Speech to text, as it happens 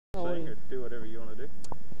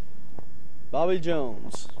Bobby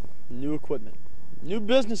Jones, new equipment. New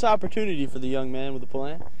business opportunity for the young man with a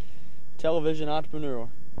plan. Television entrepreneur,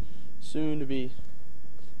 soon to be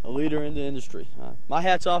a leader in the industry. My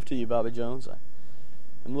hat's off to you, Bobby Jones.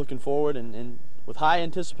 I'm looking forward and with high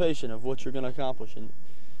anticipation of what you're going to accomplish in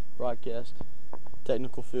broadcast,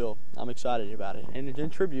 technical field. I'm excited about it. And in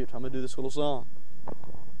tribute, I'm going to do this little song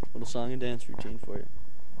and dance routine for you.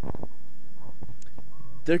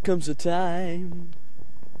 There comes a time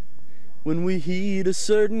when we heed a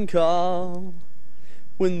certain call,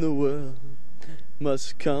 when the world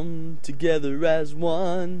must come together as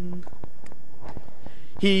one.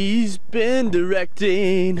 He's been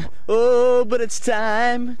directing, oh, but it's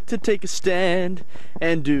time to take a stand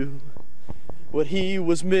and do what he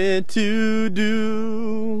was meant to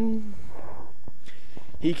do.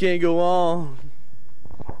 He can't go on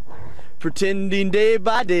pretending day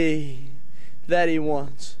by day that he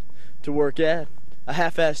wants to work at a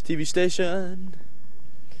half-assed TV station.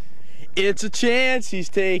 It's a chance he's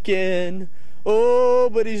taking, oh,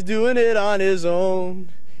 but he's doing it on his own.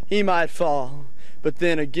 He might fall, but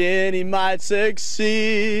then again he might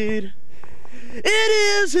succeed. It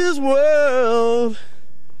is his world.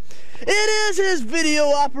 It is his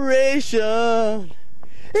video operation.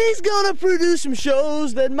 He's gonna produce some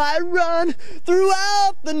shows that might run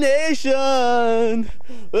throughout the nation.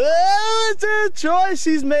 Oh, it's a choice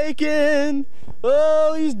he's making.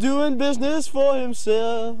 Oh, he's doing business for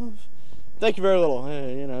himself. Thank you very little.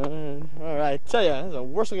 You know, all right. I tell you, that's the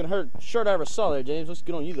worst looking shirt I ever saw there, James. Let's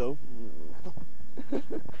get on you, though.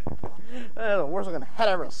 That's the worst looking hat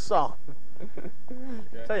I ever saw. Okay.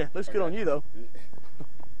 Tell you, let's get on you, though.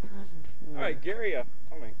 All right, Gary, I'm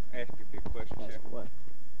going to ask you a few questions here. What?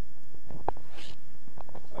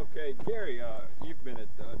 Okay, Gary, you've been at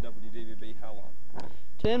WDBB how long?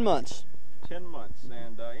 10 months. 10 months,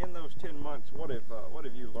 and in those 10 months, what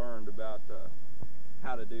have you learned about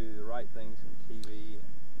how to do the right things in TV?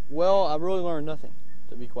 Well, I really learned nothing,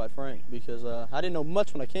 to be quite frank, because I didn't know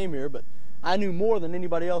much when I came here, but I knew more than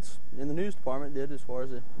anybody else in the news department did as far as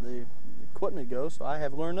the equipment goes, so I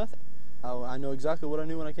have learned nothing. I know exactly what I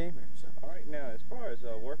knew when I came here. So. All right, now as far as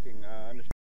working, I understand